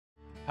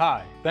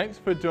Hi, thanks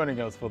for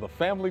joining us for the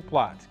Family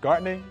Plot,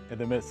 Gardening in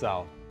the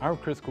Mid-South. I'm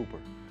Chris Cooper.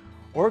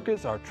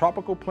 Orchids are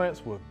tropical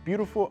plants with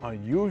beautiful,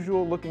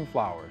 unusual looking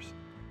flowers.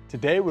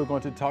 Today we're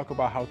going to talk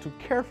about how to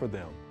care for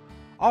them.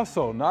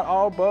 Also, not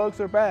all bugs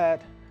are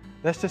bad.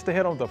 That's just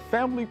ahead on the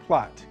Family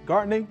Plot,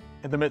 Gardening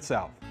in the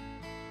Mid-South.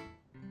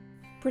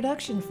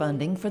 Production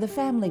funding for the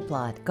Family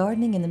Plot,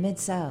 Gardening in the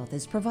Mid-South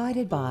is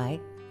provided by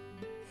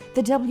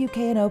the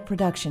WKNO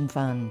Production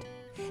Fund,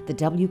 the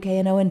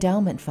WKNO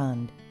Endowment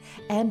Fund,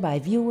 and by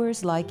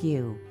viewers like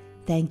you.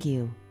 Thank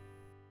you.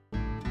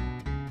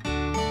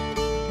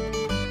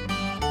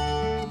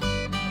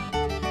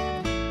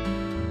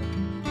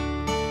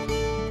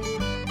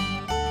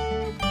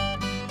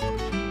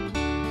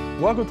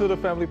 Welcome to the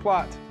Family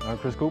Plot. I'm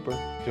Chris Cooper.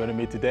 Joining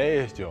me today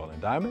is Joellen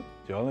Dimond.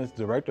 Joellen is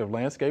Director of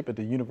Landscape at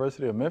the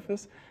University of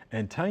Memphis,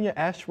 and Tonya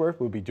Ashworth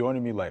will be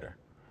joining me later.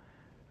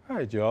 All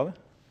right, Joellen.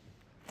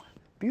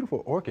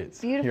 Beautiful orchids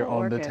here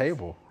on the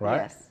table,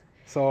 right? Yes.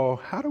 So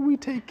how do we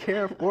take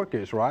care of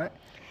orchids, right?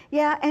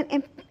 Yeah,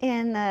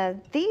 and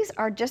these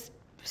are just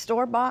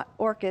store-bought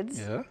orchids.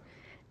 Yeah.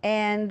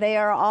 And they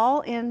are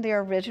all in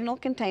their original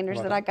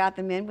containers that I got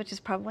them in, which is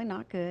probably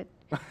not good.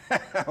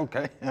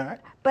 Okay, all right.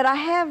 But I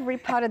have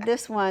repotted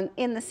this one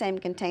in the same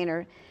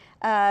container.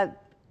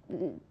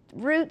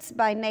 Roots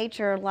by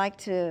nature like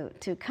to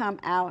come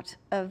out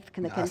of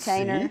the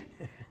container.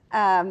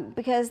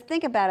 Because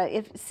think about it,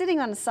 if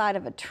sitting on the side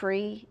of a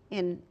tree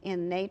in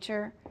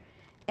nature,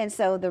 and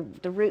so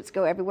the roots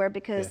go everywhere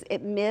because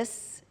it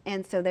mists,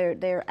 and so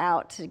they're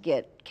out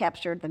to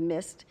capture the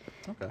mist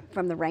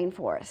from the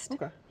rainforest.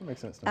 Okay, that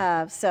makes sense to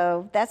me.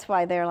 So that's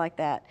why they're like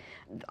that.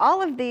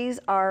 All of these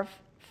are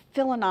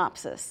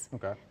Phalaenopsis,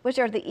 which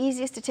are the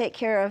easiest to take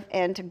care of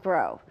and to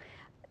grow.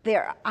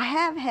 I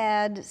have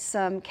had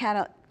some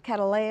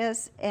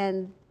Cattleyas,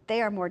 and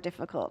they are more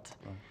difficult.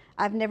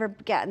 I've never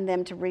gotten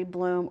them to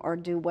rebloom or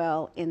do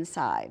well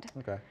inside.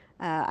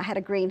 I had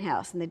a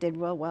greenhouse, and they did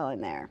real well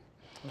in there.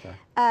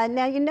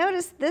 Now you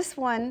notice this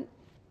one,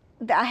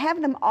 I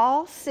have them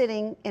all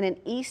sitting in an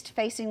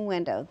east-facing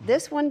window.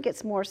 This one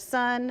gets more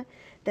sun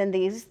than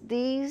these,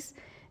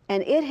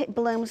 and it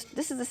blooms.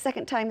 This is the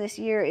second time this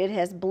year it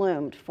has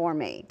bloomed for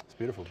me. It's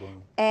beautiful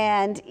bloom.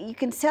 And you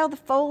can tell the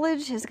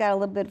foliage has got a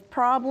little bit of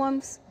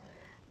problems.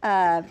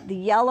 The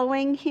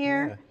yellowing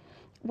here,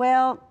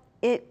 well,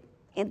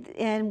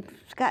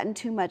 it's gotten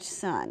too much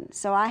sun.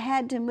 So I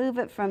had to move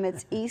it from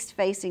its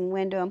east-facing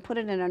window and put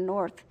it in a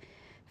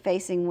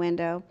north-facing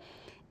window.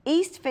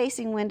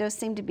 East-facing windows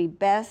seem to be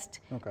best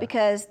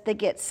because they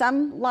get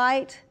some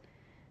light,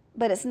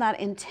 but it's not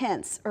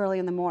intense early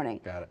in the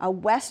morning. A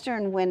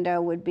western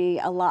window would be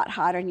a lot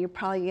hotter, and you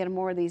probably get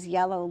more of these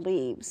yellow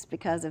leaves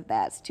because of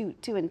that. It's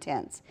too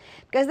intense.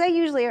 Because they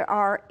usually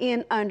are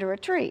under a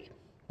tree.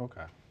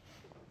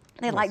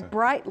 They like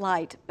bright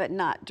light, but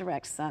not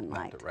direct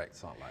sunlight. Not direct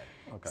sunlight.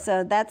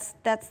 So that's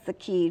the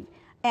key.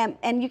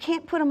 And you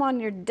can't put them on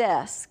your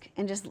desk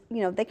and just,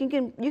 you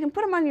can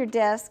put them on your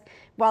desk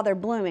while they're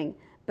blooming,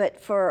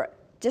 but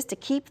just to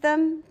keep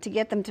them, to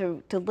get them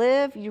to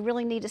live, you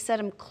really need to set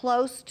them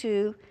close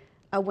to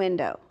a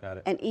window.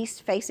 An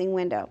east-facing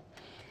window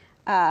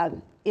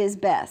is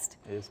best.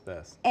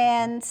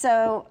 And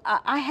so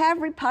I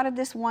have repotted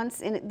this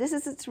once, and this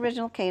is its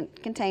original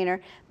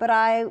container, but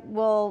I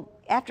will,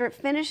 after it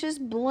finishes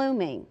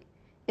blooming,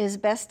 is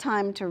best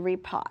time to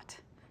repot.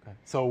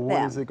 So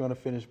when is it going to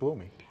finish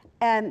blooming?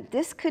 And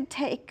this could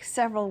take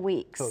several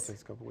weeks. So it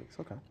takes a couple weeks,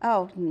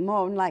 Oh,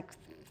 more like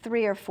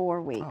 3 or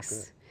 4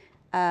 weeks.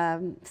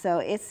 So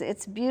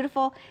it's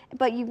beautiful.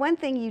 But one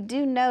thing you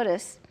do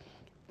notice,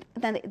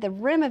 that the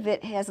rim of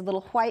it has a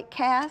little white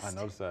cast.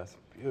 I noticed that. It's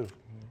beautiful.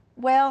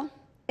 Well,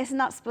 it's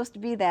not supposed to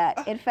be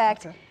that. In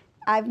fact,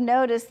 I've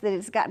noticed that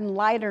it's gotten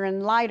lighter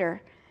and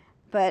lighter,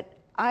 but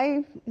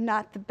I'm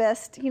not the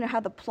best. You know how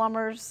the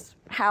plumber's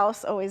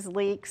house always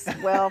leaks?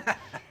 Well,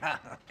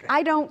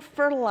 I don't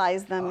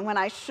fertilize them when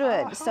I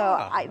should.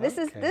 So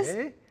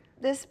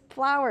this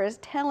flower is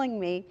telling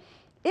me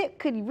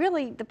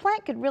the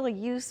plant could really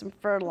use some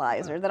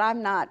fertilizer, that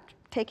I'm not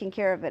taking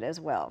care of it as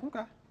well.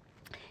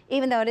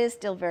 Even though it is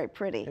still very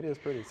pretty. It is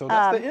pretty. So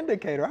that's the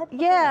indicator.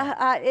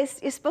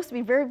 It's supposed to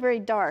be very, very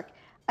dark.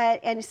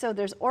 And so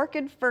there's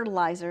orchid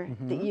fertilizer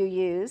that you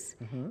use.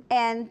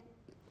 And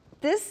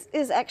this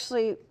is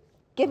actually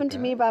given to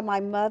me by my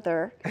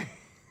mother,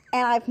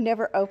 and I've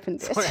never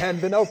opened it. So it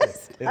hadn't been opened.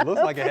 It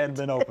looks like it hadn't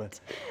been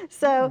opened.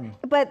 So,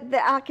 but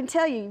I can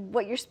tell you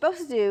what you're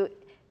supposed to do,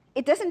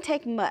 it doesn't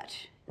take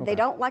much. They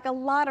don't like a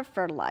lot of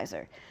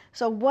fertilizer.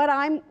 So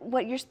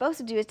what you're supposed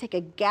to do is take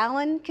a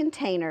gallon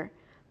container,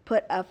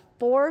 put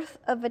 1/4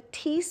 of a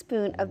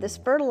teaspoon of this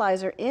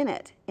fertilizer in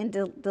it and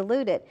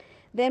dilute it,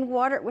 then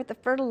water it with the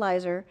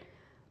fertilizer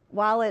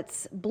while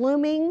it's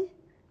blooming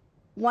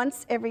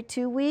once every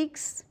 2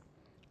 weeks,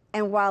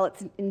 and while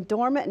it's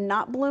dormant and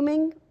not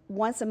blooming,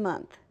 once a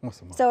month.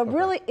 So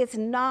really, it's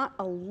not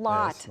a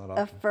lot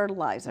of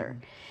fertilizer.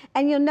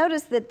 And you'll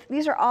notice that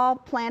these are all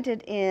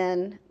planted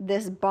in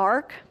this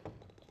bark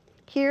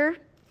here,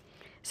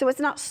 so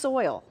it's not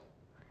soil.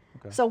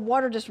 So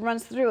water just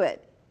runs through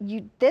it.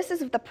 this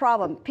is the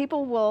problem.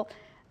 People will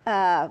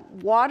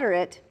water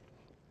it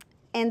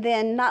and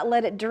then not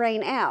let it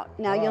drain out.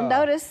 Now you'll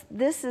notice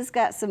this has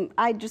got some,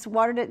 I just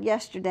watered it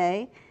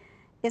yesterday.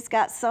 It's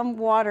got some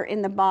water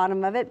in the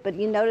bottom of it, but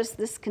you notice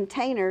this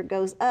container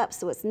goes up,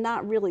 so it's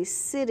not really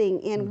sitting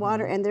in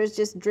water, and there's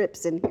just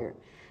drips in here.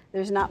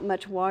 There's not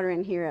much water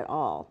in here at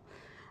all.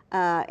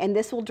 And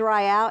this will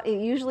dry out.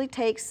 It usually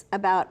takes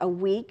about a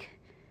week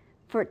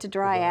for it to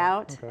dry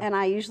out, and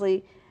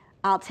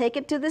I'll take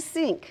it to the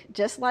sink,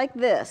 just like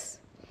this,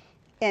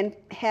 and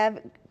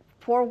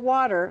pour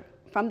water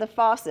from the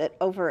faucet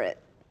over it,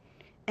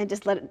 and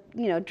just let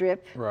it,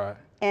 drip. Right.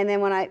 And then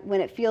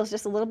when it feels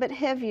just a little bit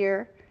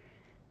heavier,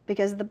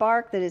 because of the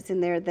bark that is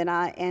in there,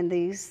 and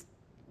these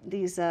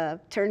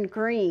turn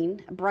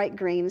green, bright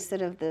green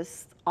instead of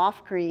this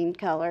off green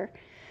color,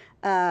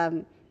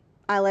 I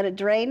let it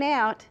drain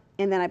out,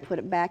 and then I put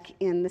it back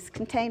in this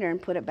container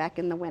and put it back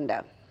in the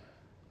window.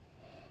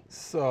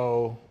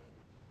 So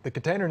the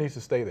container needs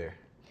to stay there.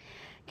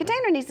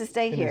 Container needs to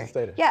stay here. Needs to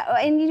stay there. Yeah,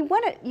 and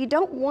you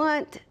don't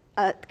want,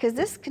 because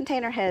this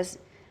container has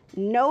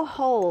no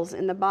holes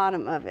in the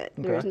bottom of it.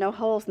 Okay. There's no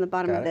holes in the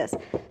bottom of this.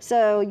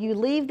 So you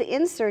leave the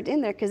insert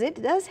in there because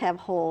it does have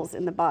holes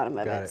in the bottom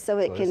of it. So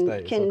it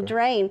can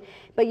drain,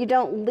 but you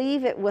don't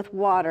leave it with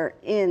water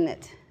in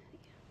it.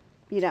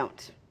 You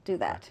don't do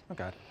that.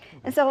 Okay.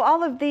 And so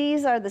all of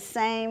these are the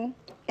same.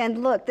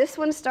 And look, this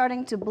one's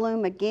starting to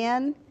bloom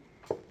again,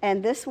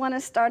 and this one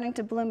is starting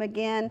to bloom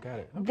again. Got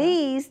it. Okay.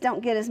 These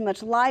don't get as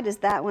much light as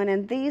that one,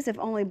 and these have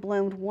only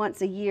bloomed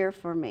once a year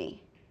for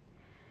me.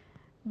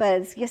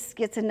 But it just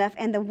gets enough.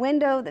 And the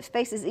window that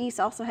faces east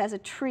also has a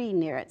tree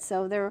near it,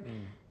 so they're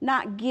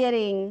not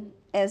getting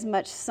as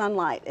much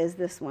sunlight as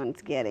this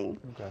one's getting.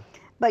 Okay.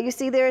 But you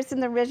see there it's in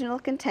the original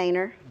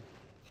container.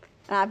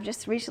 I've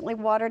just recently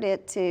watered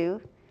it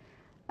too.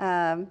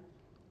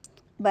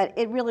 But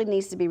it really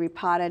needs to be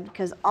repotted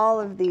because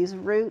all of these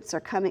roots are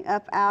coming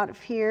up out of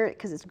here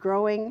because it's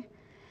growing,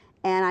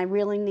 and I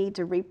really need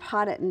to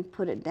repot it and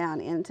put it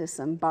down into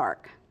some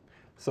bark.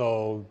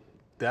 So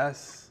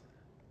that's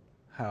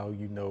how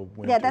you know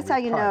when to repot. Yeah, that's how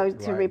you know right?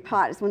 to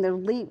repot. It's when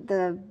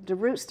the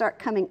roots start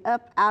coming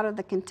up out of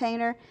the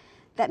container.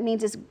 That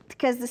means it's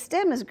because the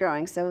stem is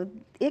growing, so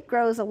it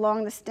grows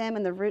along the stem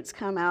and the roots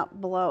come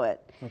out below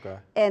it. Okay.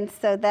 And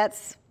so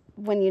that's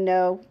when you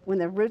know, when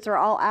the roots are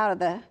all out of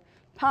the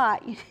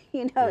pot,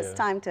 you know it's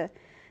time to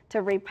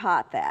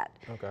repot that.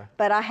 Okay.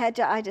 But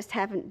I just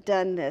haven't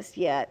done this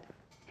yet.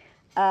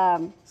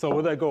 So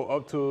will that go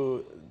up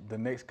to the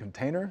next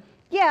container?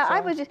 Yeah, I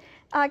would just,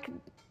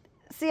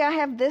 see, I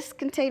have this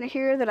container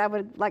here that I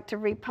would like to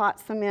repot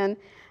some in.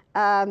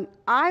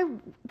 I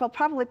will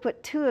probably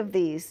put 2 of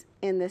these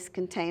in this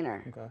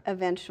container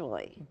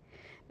eventually,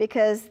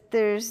 because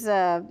there's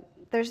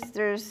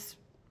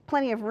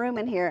plenty of room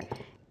in here,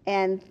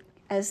 and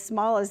as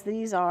small as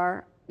these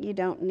are, you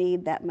don't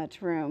need that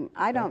much room.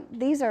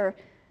 These are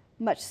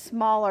much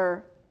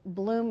smaller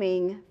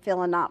blooming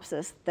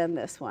Phalaenopsis than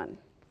this one.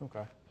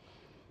 Okay.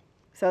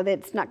 So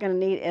that's not going to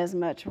need as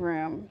much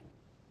room.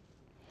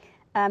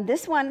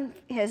 This one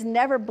has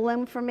never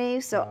bloomed for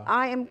me, so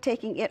I am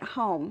taking it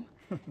home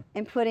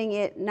and putting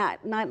it,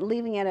 not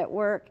leaving it at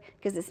work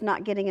because it's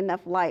not getting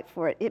enough light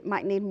for it. It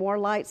might need more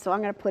light, so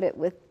I'm going to put it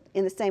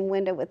in the same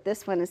window with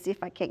this one and see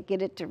if I can't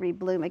get it to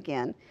rebloom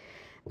again.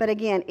 But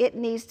again, it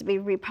needs to be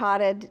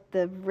repotted.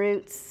 The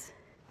roots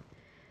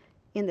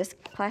in this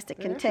plastic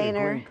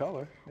container, green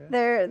color.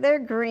 Yeah. They're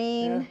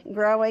green,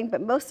 growing,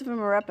 but most of them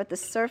are up at the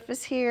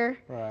surface here.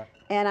 Right.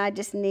 And I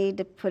just need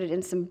to put it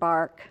in some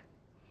bark,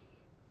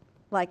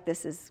 like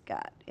this has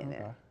got in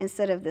it,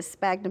 instead of the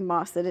sphagnum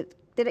moss that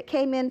it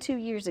came in 2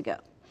 years ago.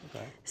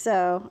 Okay.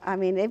 So, I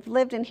mean, they've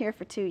lived in here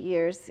for 2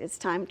 years. It's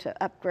time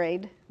to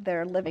upgrade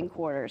their living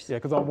quarters. Yeah,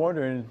 because I'm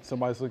wondering,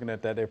 somebody's looking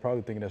at that, they're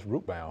probably thinking that's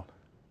root bound.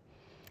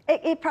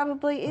 It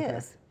probably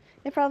is.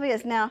 It probably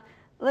is. Now,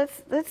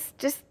 let's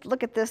just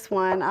look at this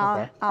one.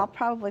 I'll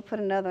probably put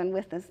another one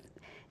with this.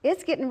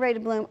 It's getting ready to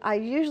bloom. I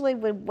usually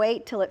would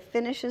wait till it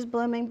finishes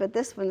blooming, but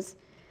this one's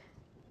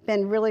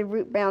been really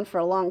root bound for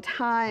a long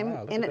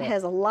time, and it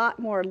has a lot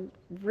more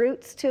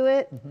roots to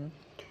it.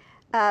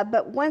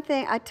 But one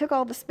thing, I took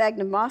all the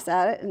sphagnum moss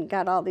out of it and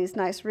got all these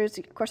nice roots.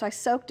 Of course, I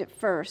soaked it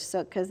first,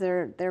 so because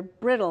they're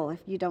brittle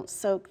if you don't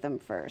soak them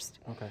first.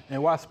 Okay.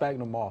 And why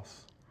sphagnum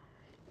moss?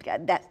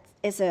 That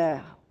is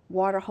a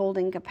water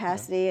holding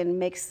capacity and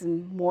makes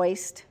them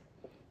moist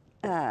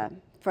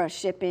for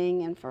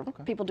shipping and for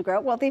people to grow.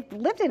 Well, they've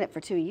lived in it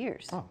for 2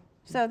 years,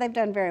 so they've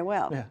done very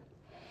well. Yeah.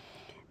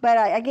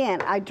 But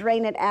again, I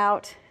drain it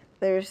out.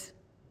 There's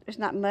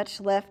not much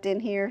left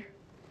in here.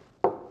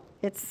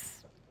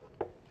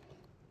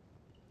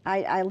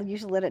 I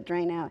usually let it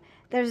drain out.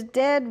 There's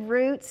dead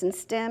roots and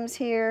stems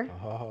here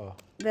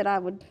that I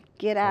would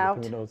get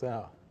out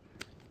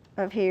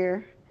of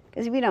here,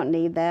 because we don't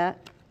need that.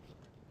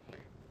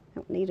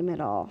 Don't need them at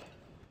all.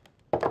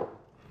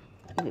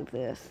 Move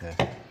this.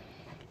 Yeah.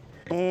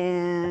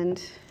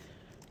 And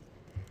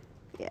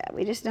yeah,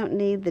 we just don't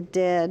need the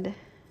dead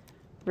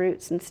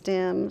roots and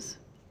stems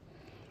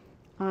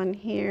on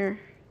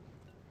here.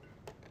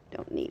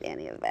 need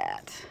any of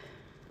that.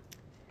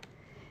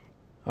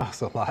 Oh,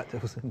 it's a lot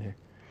that was in there.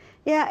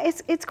 Yeah,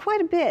 it's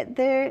quite a bit.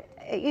 There,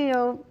 you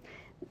know,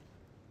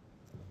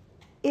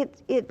 it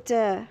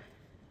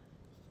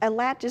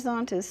latches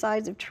onto the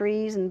sides of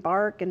trees and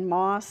bark and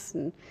moss,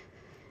 and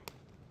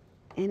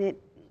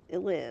it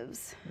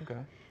lives. Okay.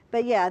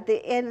 But yeah,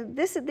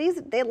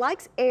 it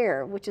likes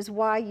air, which is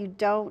why you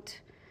don't,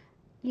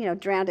 you know,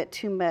 drown it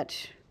too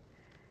much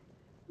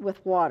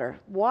with water.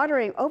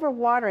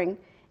 Overwatering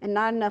and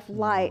not enough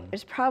light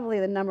is probably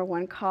the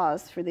 #1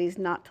 cause for these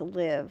not to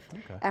live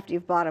after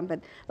you've bought them.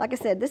 But like I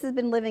said, this has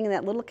been living in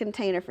that little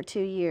container for 2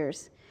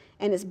 years,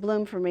 and it's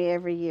bloomed for me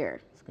every year.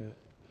 That's good.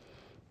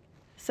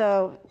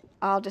 So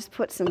I'll just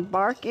put some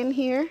bark in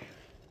here,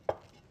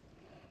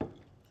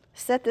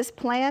 set this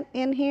plant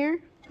in here,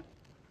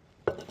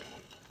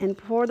 and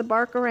pour the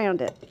bark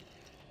around it.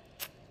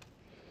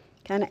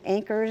 Kind of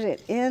anchors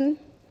it in.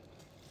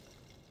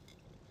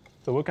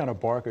 So what kind of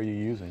bark are you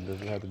using?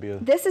 Does it have to be a...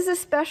 This is a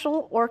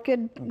special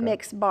orchid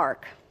mix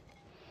bark.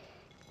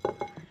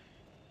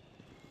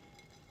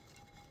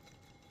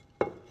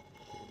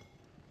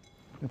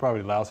 It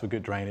probably allows for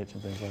good drainage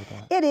and things like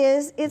that. It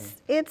is.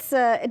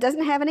 It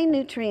doesn't have any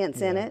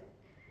nutrients in it,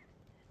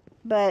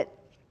 but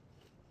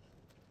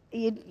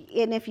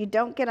and if you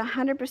don't get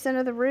 100%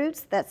 of the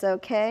roots, that's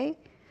okay.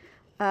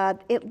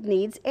 It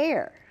needs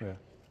air. Yeah.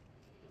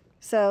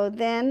 So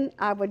then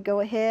I would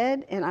go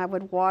ahead and I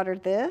would water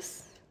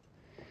this.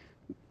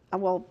 I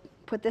will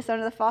put this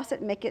under the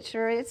faucet, make it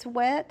sure it's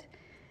wet,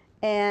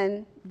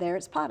 and there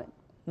it's potted.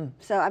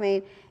 So I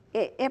mean,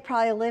 it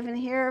probably live in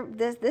here.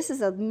 This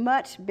is a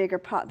much bigger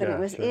pot than it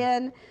was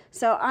in,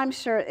 so I'm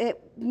sure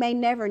it may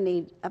never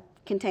need a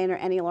container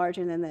any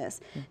larger than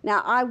this.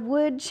 Now I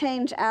would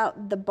change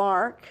out the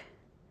bark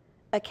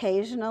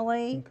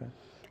occasionally.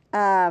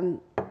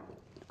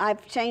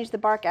 I've changed the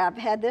bark out. I've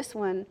had this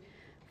one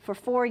for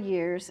 4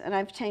 years, and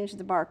I've changed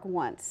the bark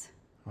once.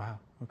 Wow,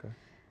 okay.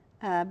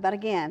 But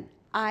again,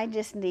 I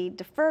just need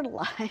to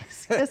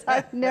fertilize because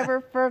I've never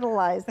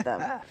fertilized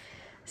them.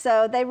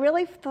 So they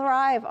really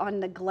thrive on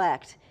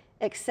neglect,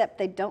 except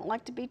they don't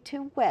like to be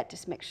too wet.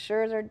 Just make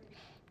sure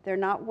they're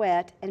not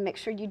wet, and make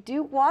sure you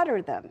do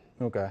water them.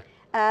 Okay.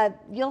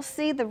 You'll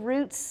see the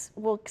roots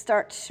will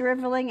start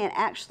shriveling, and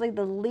actually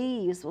the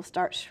leaves will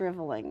start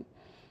shriveling.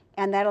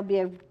 And that'll be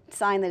a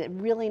sign that it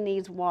really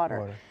needs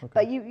water.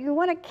 But you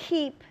want to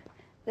keep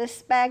this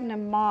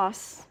sphagnum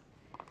moss,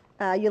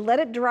 you let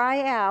it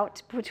dry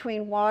out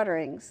between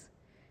waterings,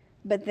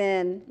 but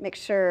then make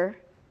sure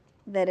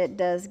that it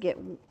does get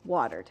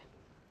watered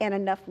and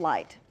enough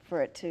light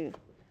for it to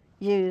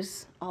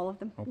use all of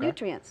the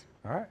nutrients.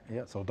 All right,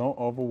 yeah, so don't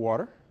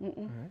overwater. All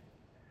right.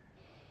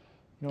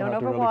 Don't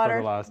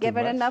overwater, give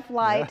it enough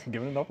light. Yeah,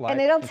 give it enough light.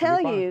 And it'll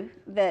tell you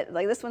that,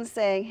 like this one's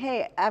saying,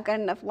 hey, I've got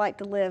enough light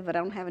to live, but I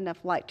don't have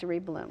enough light to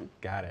rebloom.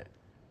 Got it,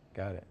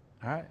 got it.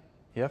 All right.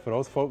 Yeah, for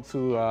those folks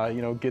who,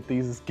 you know, get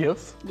these as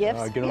gifts, get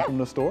them from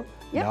the store,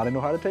 now they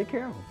know how to take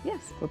care of them.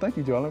 Yes. So thank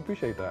you, Joellen, I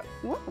appreciate that.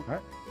 You're welcome. All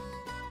right.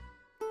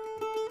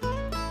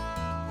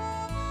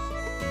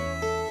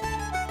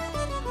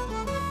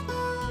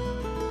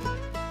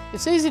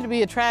 It's easy to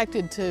be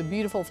attracted to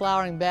beautiful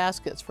flowering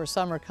baskets for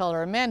summer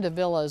color.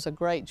 Mandevilla is a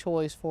great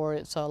choice for it.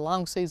 It's a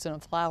long season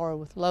of flower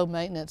with low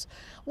maintenance.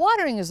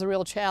 Watering is the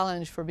real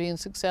challenge for being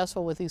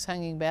successful with these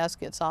hanging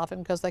baskets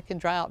often because they can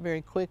dry out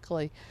very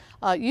quickly.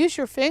 Use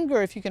your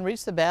finger if you can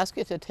reach the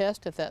basket to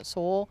test if that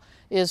soil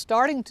is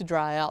starting to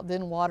dry out,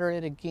 then water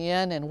it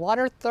again and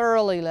water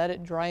thoroughly, let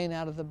it drain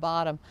out of the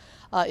bottom.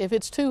 If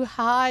it's too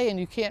high and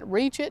you can't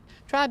reach it,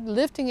 try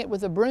lifting it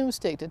with a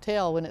broomstick to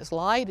tell when it's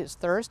light, it's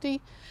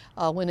thirsty.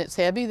 When it's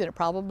heavy, that it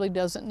probably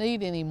doesn't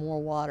need any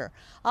more water.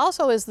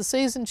 Also, as the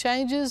season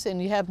changes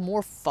and you have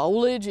more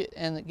foliage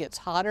and it gets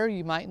hotter,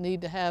 you might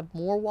need to have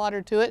more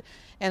water to it.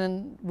 And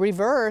in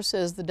reverse,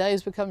 as the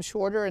days become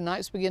shorter and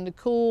nights begin to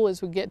cool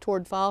as we get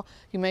toward fall,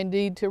 you may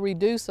need to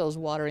reduce those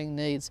watering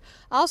needs.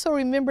 Also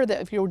remember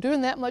that if you're doing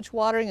that much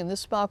watering in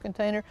this small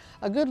container,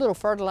 a good little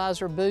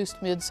fertilizer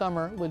boost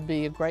midsummer would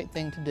be a great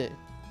thing to do.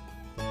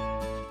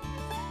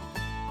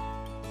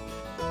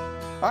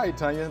 All right,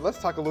 Tonya, let's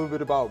talk a little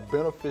bit about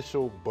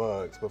beneficial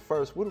bugs. But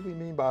first, what do we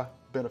mean by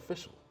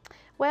beneficial?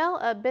 Well,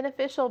 a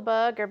beneficial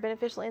bug or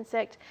beneficial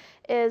insect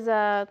is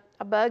a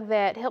bug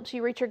that helps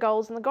you reach your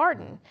goals in the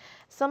garden.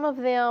 Some of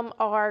them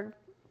are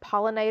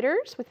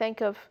pollinators. We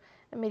think of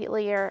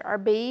immediately our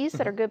bees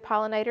that are good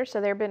pollinators, so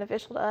they're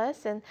beneficial to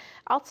us. And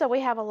also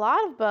we have a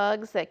lot of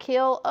bugs that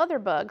kill other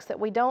bugs that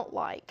we don't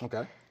like.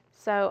 Okay.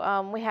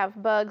 So we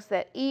have bugs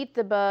that eat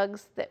the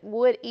bugs that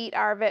would eat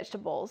our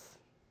vegetables.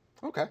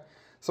 Okay.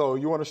 So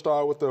you want to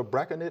start with the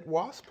braconid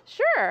wasp?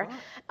 Sure.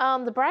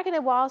 The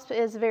braconid wasp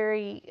is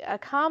a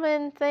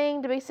common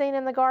thing to be seen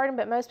in the garden,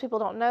 but most people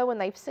don't know when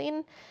they've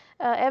seen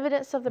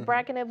evidence of the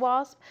braconid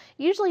wasp.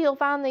 Usually you'll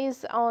find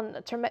these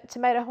on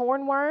tomato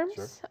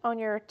hornworms on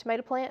your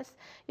tomato plants.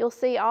 You'll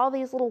see all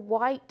these little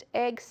white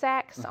egg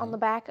sacs on the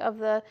back of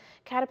the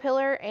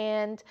caterpillar,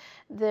 and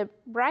the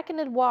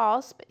braconid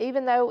wasp,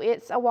 even though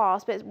it's a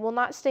wasp, it will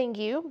not sting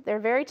you. They're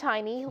very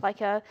tiny,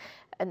 like a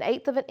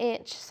 1/8 of an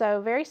inch,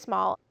 so very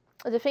small.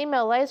 The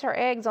female lays her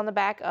eggs on the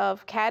back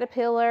of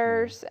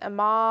caterpillars,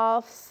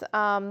 moths,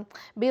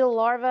 beetle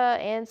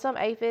larvae, and some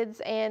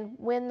aphids. And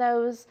when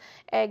those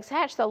eggs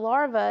hatch, the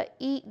larvae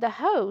eat the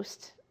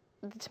host,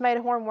 the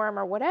tomato hornworm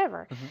or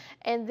whatever.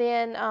 And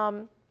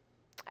then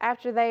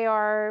after they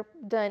are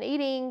done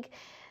eating,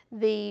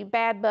 the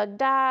bad bug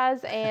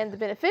dies, and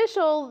the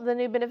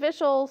new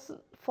beneficials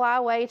fly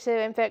away to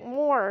infect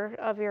more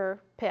of your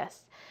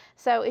pests.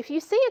 So if you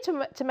see a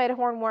tomato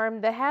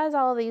hornworm that has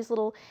all these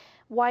little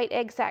white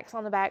egg sacs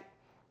on the back,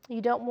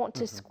 you don't want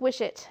to squish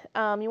it.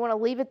 You want to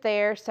leave it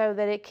there so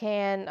that it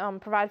can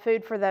provide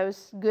food for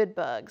those good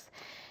bugs.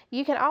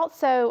 You can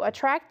also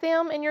attract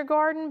them in your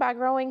garden by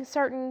growing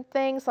certain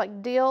things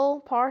like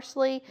dill,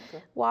 parsley,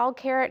 wild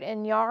carrot,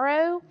 and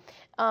yarrow.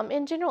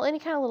 In general, any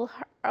kind of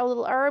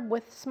little herb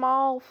with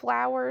small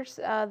flowers,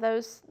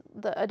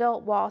 the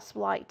adult wasps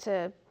like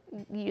to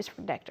use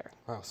for nectar.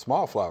 Wow,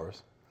 small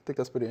flowers. I think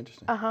that's pretty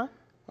interesting.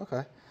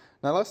 Okay.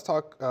 Now let's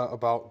talk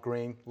about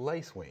green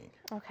lacewing.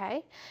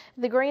 Okay.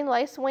 The green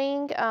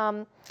lacewing,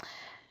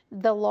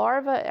 the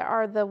larvae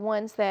are the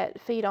ones that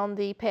feed on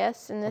the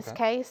pests. In this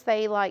case,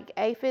 they like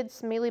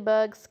aphids,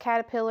 mealybugs,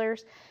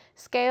 caterpillars,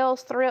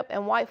 scales, thrip,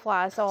 and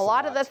whiteflies. So a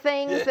lot of the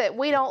things that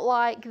we don't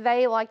like,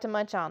 they like to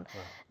munch on.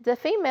 The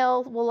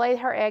female will lay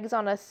her eggs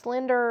on a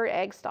slender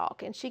egg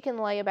stalk, and she can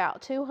lay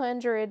about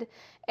 200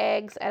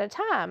 eggs at a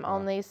time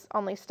on these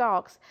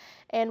stalks.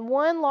 And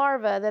one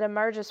larva that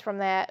emerges from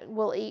that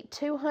will eat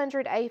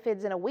 200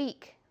 aphids in a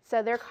week.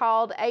 So they're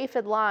called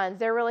aphid lions.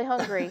 They're really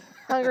hungry,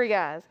 hungry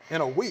guys.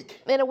 In a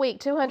week? In a week,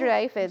 200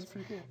 aphids.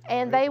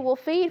 And they will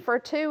feed for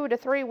 2 to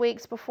 3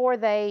 weeks before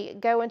they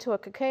go into a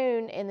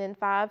cocoon, and then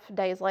 5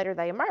 days later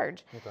they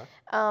emerge.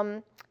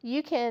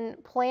 You can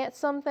plant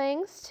some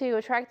things to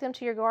attract them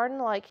to your garden,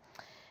 like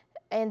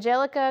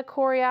Angelica,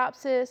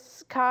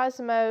 Coreopsis,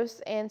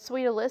 Cosmos, and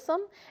Sweet Alyssum.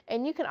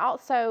 And you can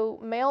also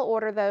mail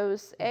order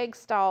those egg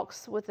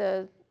stalks with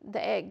the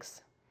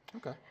eggs.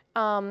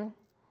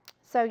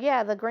 So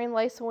yeah, the green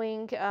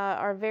lacewing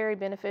are very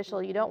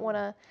beneficial. You don't want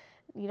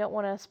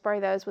to spray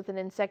those with an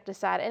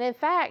insecticide. And in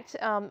fact,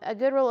 a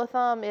good rule of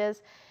thumb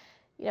is,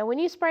 when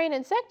you spray an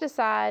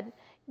insecticide,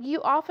 you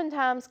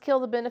oftentimes kill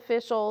the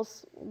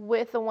beneficials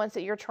with the ones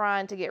that you're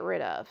trying to get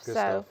rid of. Good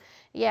stuff.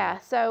 Yeah,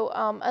 so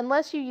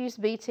unless you use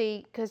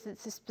BT, because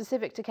it's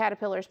specific to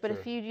caterpillars, but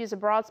if you use a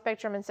broad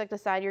spectrum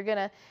insecticide, you're going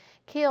to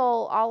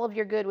kill all of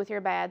your good with your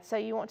bad. So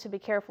you want to be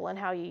careful in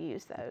how you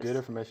use those. Good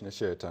information to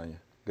share, Tonya.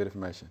 Good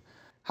information.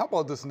 How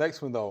about this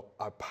next one, though?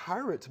 A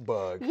pirate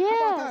bug. Yes,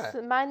 How about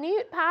that?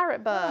 Minute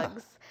pirate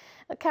bugs.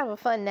 Kind of a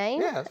fun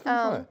name. Yeah, it's pretty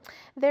fun.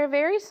 They're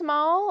very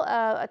small,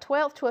 a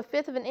 1/12 to a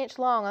 1/5 of an inch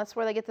long. That's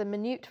where they get the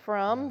minute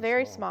from,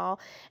 very small.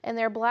 And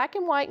they're black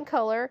and white in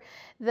color.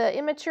 The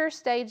immature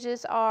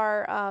stages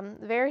are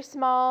very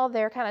small.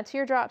 They're kind of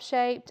teardrop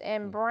shaped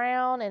and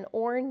brown and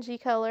orangey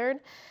colored.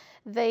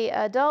 The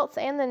adults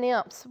and the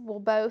nymphs will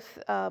both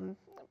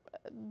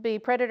be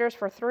predators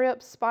for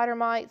thrips, spider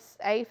mites,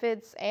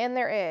 aphids, and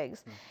their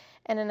eggs.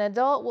 And an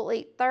adult will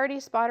eat 30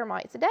 spider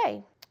mites a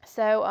day.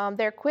 So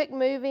they're quick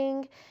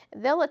moving.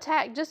 They'll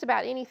attack just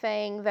about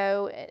anything,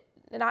 though,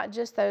 not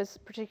just those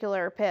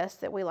particular pests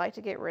that we like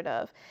to get rid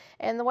of.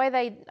 And the way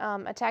they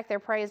attack their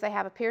prey is they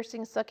have a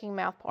piercing, sucking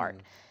mouth part.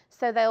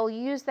 So they'll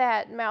use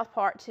that mouth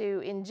part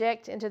to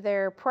inject into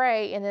their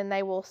prey, and then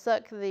they will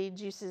suck the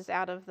juices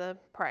out of the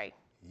prey.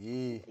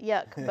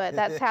 Yuck, but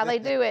that's how they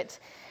do it.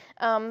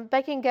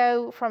 They can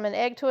go from an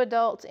egg to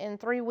adult in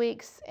 3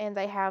 weeks, and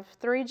they have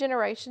 3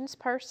 generations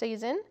per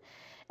season.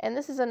 And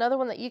this is another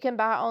one that you can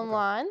buy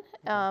online.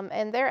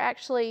 And they're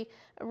actually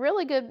a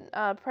really good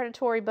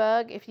predatory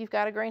bug if you've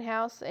got a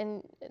greenhouse,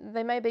 and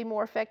they may be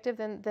more effective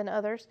than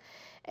others.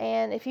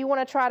 And if you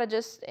want to try to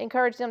just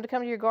encourage them to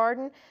come to your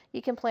garden,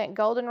 you can plant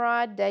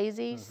goldenrod,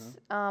 daisies,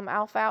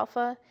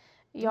 alfalfa,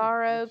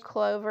 yarrow,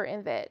 clover,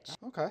 and vetch.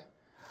 Okay.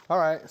 All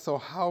right, so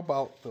how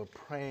about the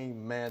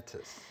praying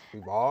mantis?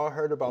 We've all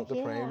heard about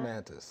the praying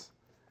mantis.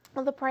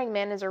 Well, the praying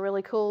mantis are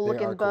really cool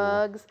looking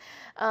bugs.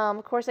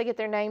 Of course, they get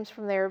their names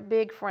from their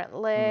big front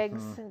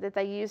legs that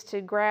they use to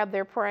grab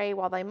their prey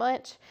while they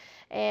munch.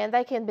 And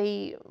they can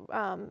be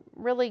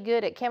really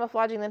good at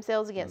camouflaging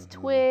themselves against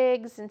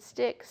twigs and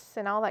sticks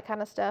and all that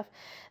kind of stuff.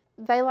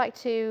 They like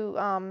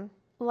to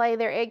lay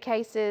their egg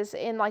cases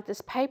in like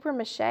this paper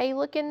mache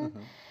looking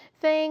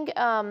thing.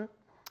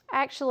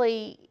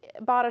 Actually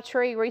bought a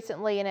tree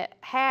recently, and it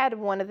had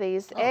one of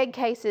these egg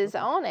cases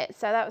on it,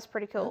 so that was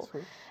pretty cool.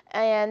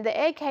 And the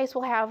egg case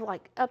will have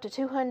like up to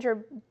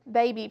 200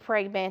 baby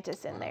praying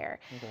mantis in there.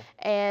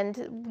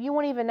 And you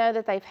won't even know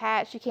that they've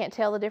hatched. You can't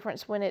tell the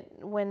difference when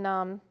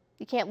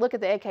you can't look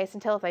at the egg case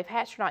and tell if they've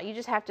hatched or not. You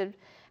just have to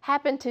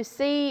happen to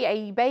see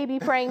a baby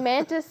praying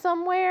mantis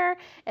somewhere,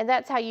 and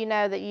that's how you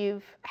know that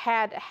you've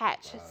had a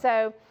hatch.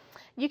 So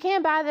you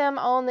can buy them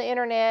on the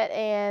internet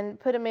and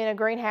put them in a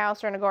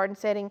greenhouse or in a garden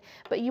setting,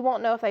 but you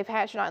won't know if they've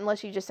hatched or not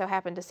unless you just so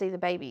happen to see the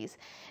babies.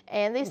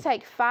 And these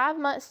take 5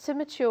 months to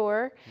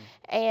mature,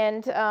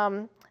 and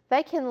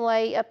they can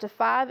lay up to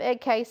 5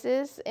 egg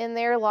cases in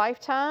their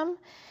lifetime.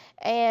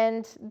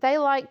 and they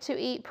like to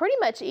eat pretty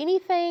much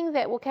anything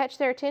that will catch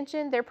their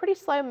attention. They're pretty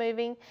slow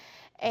moving,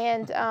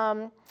 and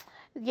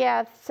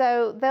yeah,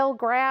 so they'll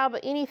grab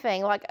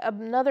anything, like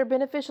another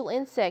beneficial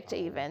insect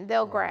even.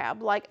 They'll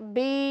grab, like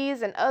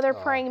bees and other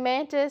praying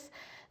mantis.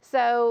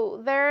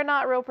 So they're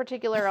not real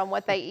particular on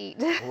what they eat.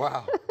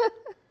 Wow.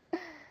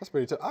 That's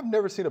pretty tough. I've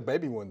never seen a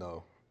baby one,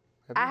 though.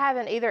 I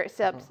haven't either,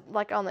 except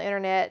like on the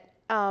internet.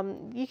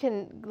 You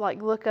can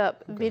like look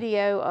up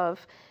video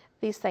of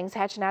these things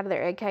hatching out of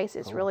their egg case.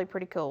 It's really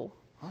pretty cool.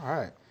 All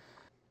right.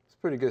 It's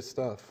pretty good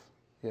stuff.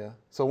 Yeah.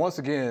 So once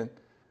again,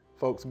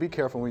 folks, be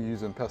careful when you're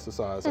using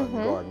pesticides out in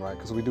the garden, right?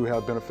 Because we do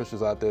have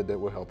beneficials out there that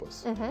will help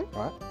us. All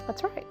right?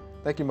 That's right.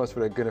 Thank you much for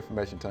that good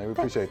information, Tonya. We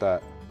appreciate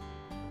that.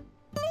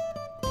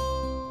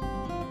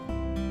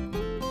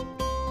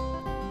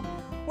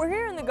 We're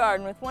here in the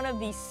garden with one of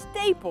the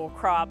staple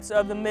crops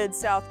of the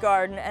Mid-South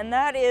garden, and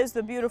that is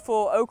the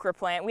beautiful okra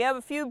plant. We have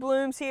a few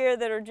blooms here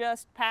that are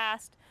just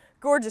past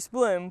gorgeous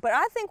bloom, but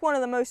I think one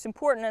of the most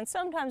important and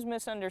sometimes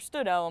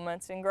misunderstood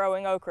elements in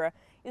growing okra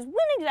is when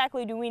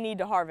exactly do we need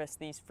to harvest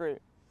these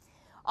fruit?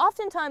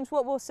 Oftentimes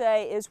what we'll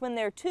say is when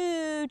they're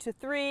 2 to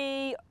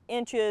 3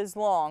 inches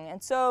long,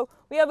 and so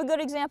we have a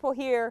good example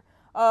here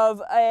of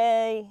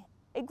a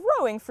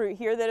growing fruit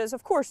here that is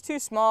of course too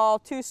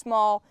small.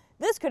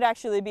 This could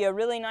actually be a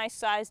really nice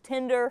size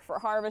tender for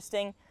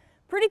harvesting.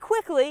 Pretty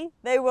quickly,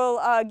 they will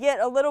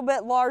get a little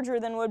bit larger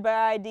than would be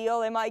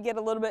ideal. They might get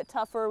a little bit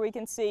tougher. We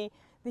can see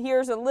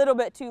here's a little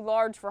bit too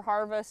large for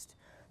harvest.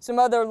 Some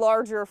other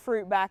larger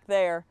fruit back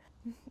there.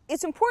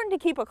 It's important to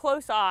keep a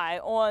close eye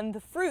on the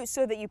fruit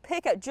so that you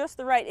pick at just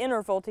the right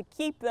interval to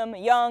keep them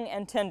young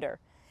and tender.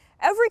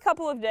 Every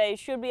couple of days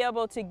should be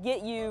able to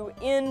get you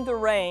in the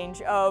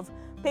range of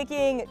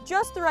picking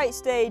just the right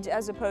stage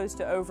as opposed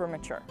to over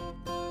mature.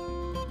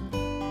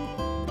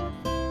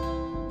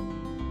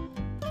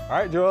 All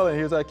right, Joellen,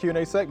 here's our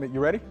Q&A segment. You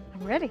ready?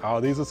 I'm ready. Oh,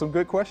 these are some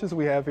good questions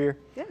we have here.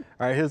 Good.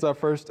 All right, here's our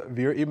first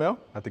viewer email.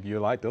 I think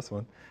you'll like this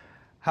one.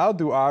 How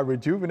do I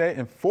rejuvenate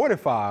and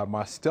fortify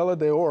my Stella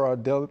d'Oro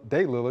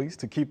daylilies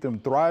to keep them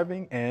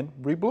thriving and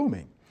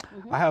reblooming?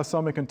 I have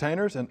some in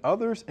containers and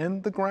others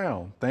in the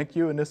ground. Thank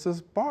you, and this is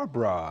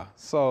Barbara.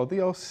 So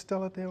the old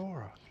Stella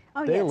d'Oro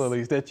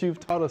daylilies that you've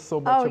taught us so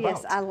much about.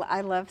 Yes,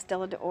 I love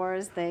Stella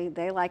d'Oros.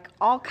 They like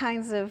all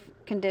kinds of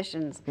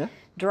conditions. Yeah.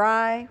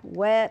 Dry,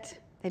 wet,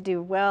 they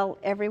do well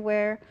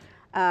everywhere.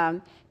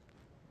 You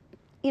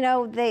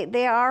know,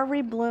 they are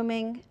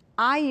reblooming.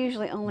 I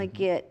usually only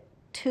get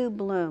 2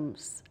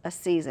 blooms a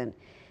season.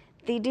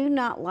 They do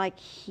not like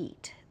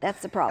heat.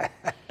 That's the problem.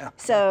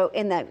 So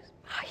in the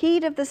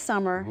heat of the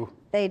summer,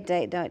 they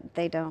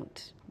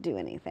don't do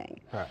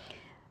anything. Right.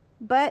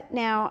 But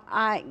now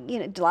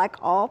like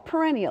all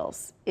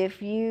perennials,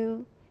 if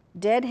you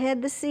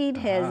deadhead the seed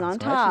heads on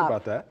top,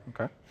 about that.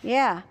 Okay.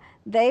 Yeah,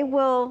 they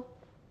will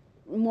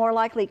more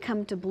likely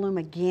come to bloom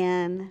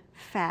again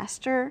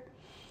faster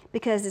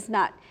because it's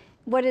not.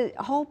 A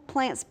whole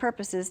plant's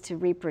purpose is to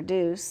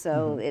reproduce,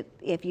 so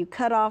if you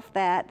cut off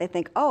that, they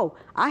think, oh,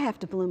 I have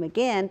to bloom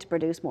again to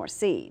produce more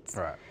seeds.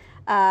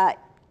 Right.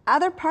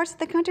 Other parts of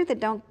the country that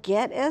don't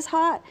get as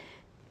hot,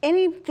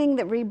 anything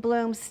that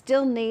reblooms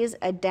still needs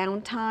a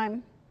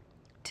downtime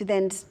to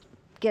then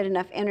get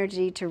enough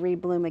energy to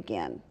rebloom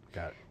again.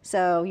 Got it.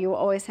 So you will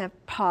always have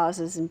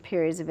pauses and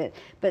periods of it.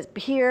 But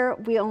here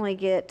we only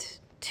get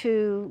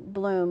 2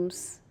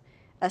 blooms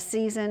a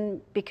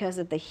season because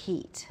of the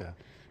heat. Yeah.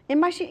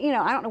 And I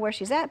don't know where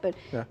she's at, but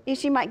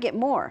she might get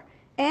more.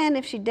 And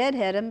if she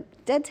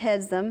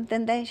deadheads them,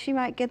 then she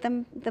might get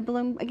them the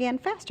bloom again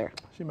faster.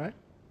 She might.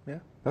 Yeah.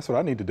 That's what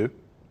I need to do.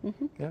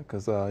 Yeah,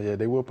 because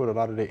they will put a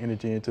lot of their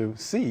energy into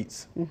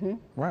seeds.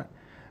 Right.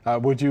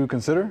 Would you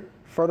consider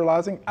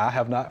fertilizing? I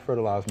have not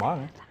fertilized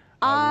mine.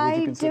 Would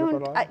you consider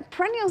fertilizing?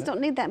 Perennials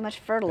don't need that much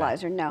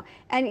fertilizer, no.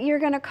 And you're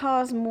going to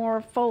cause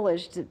more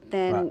foliage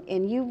than,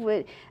 and you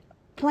would.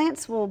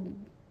 Plants will,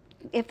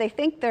 if they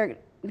think they're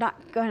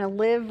not going to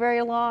live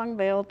very long,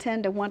 they'll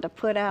tend to want to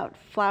put out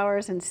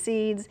flowers and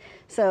seeds.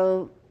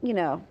 So,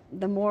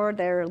 the more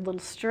they're a little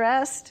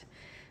stressed,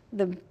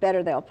 the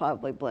better they'll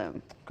probably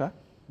bloom. Okay,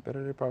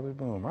 better they probably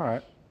bloom. All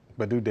right,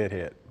 but do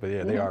deadhead. But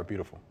yeah, they are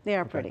beautiful. They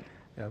are pretty.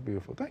 Yeah,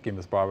 beautiful. Thank you,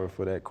 Ms. Barbara,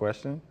 for that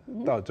question.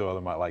 Thought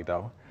Joellen might like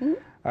that one.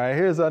 All right,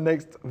 here's our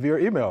next viewer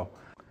email.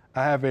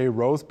 I have a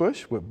rose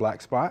bush with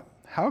black spot.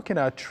 How can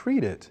I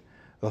treat it?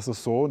 Does the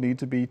soil need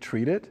to be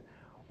treated?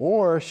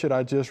 Or should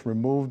I just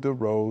remove the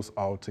rose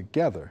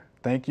altogether?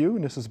 Thank you.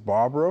 And this is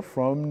Barbara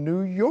from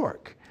New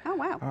York. Oh,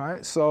 wow. All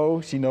right,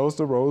 so she knows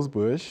the rose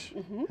bush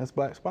has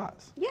black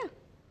spots. Yeah.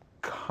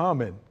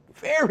 Common,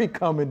 very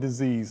common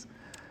disease.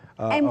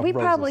 And we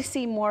probably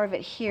see more of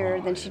it here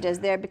than she does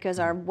there because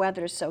our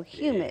weather is so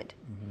humid.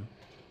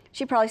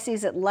 She probably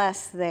sees it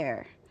less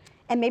there.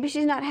 And maybe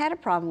she's not had a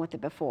problem with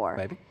it before.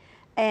 Maybe.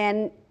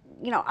 And,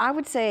 I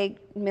would say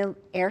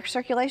air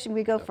circulation,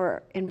 we go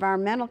for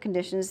environmental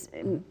conditions.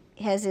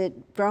 Has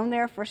it grown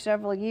there for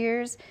several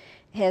years?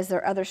 Has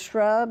there other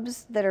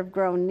shrubs that have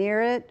grown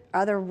near it?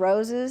 Other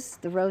roses,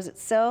 the rose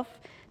itself?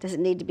 Does it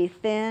need to be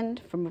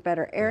thinned for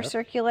better air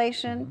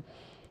circulation?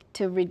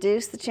 to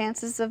reduce the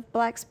chances of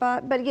black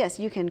spot. But yes,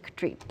 you can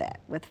treat that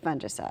with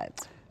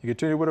fungicides. You can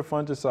treat it with a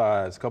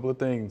fungicide. A couple of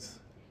things.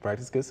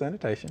 Practice good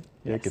sanitation.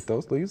 Yeah, Yes. get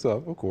those leaves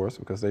up, of course,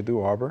 because they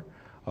do harbor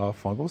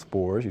fungal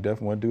spores. You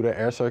definitely want to do the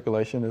air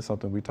circulation. Is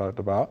something we talked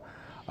about.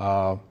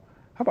 How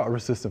about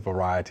resistant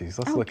varieties?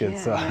 Let's look at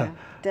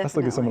let's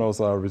look at some of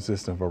those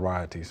resistant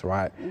varieties,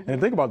 right? And the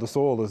thing about the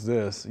soil is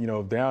this, you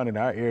know, down in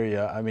our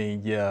area, I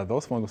mean, yeah,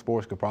 those fungal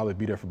spores could probably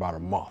be there for about a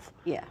month.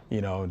 Yeah.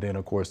 You know, and then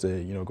of course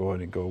they, you know, go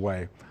ahead and go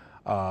away.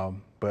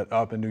 But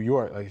up in New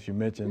York, like you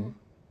mentioned,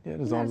 yeah,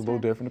 the zone's a little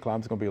different. The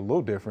climate's going to be a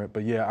little different.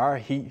 But yeah, our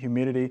heat,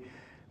 humidity,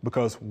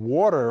 because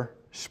water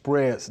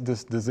spreads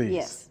this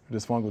disease,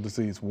 this fungal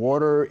disease.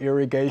 Water,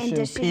 irrigation, And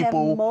does she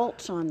people. have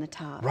mulch on the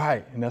top?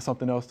 Right, and that's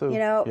something else too. You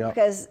know, Yep.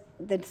 because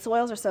the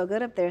soils are so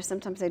good up there,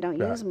 sometimes they don't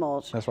use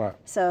mulch. That's right.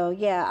 So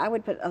yeah, I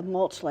would put a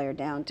mulch layer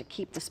down to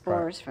keep the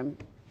spores from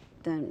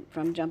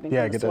jumping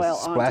Yeah, from the get soil that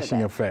onto splashing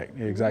that. effect.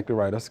 Yeah, exactly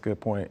right. That's a good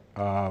point.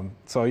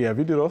 So yeah, if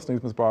you do those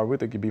things, Ms. Barber, we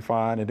think you'd be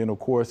fine. And then of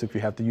course, if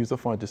you have to use a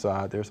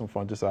fungicide, there's some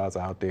fungicides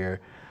out there.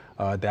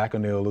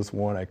 Daconil is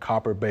one. A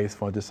copper-based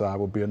fungicide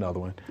will be another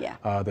one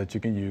that you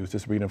can use.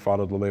 Just read and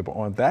follow the label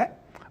on that.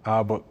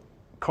 But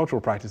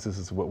cultural practices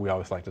is what we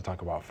always like to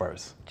talk about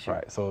first. Sure.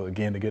 Right. So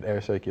again, to get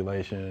air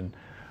circulation,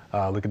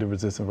 look at the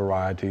resistant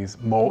varieties,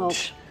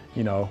 mulch.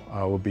 You know,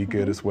 will be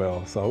good as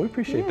well. So we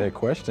appreciate that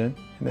question.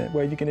 And that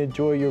way you can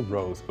enjoy your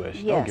rose bush.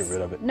 Yes. Don't get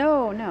rid of it.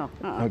 No.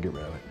 Don't get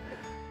rid of it.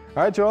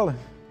 All right, Joellen.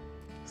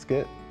 It's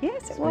good.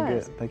 Yes, It's it been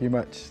was. good. Thank you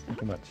much.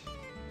 Thank you much.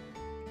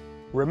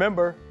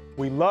 Remember,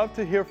 we love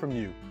to hear from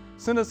you.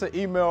 Send us an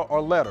email or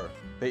letter.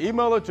 The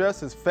email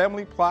address is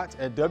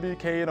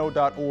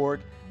familyplot@wkno.org,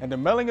 and the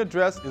mailing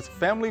address is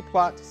Family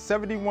Plot,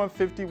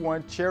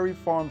 7151 Cherry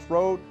Farms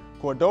Road,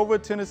 Cordova,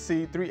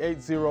 Tennessee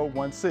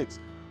 38016.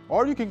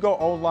 Or you can go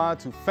online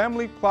to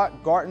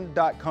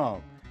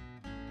familyplotgarden.com.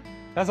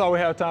 That's all we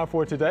have time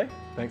for today.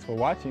 Thanks for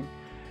watching.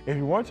 If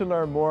you want to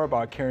learn more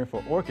about caring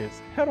for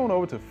orchids, head on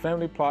over to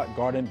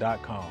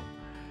familyplotgarden.com.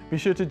 Be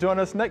sure to join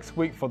us next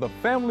week for the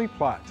Family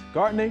Plot,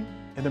 Gardening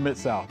in the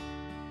Mid-South.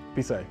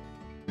 Be safe.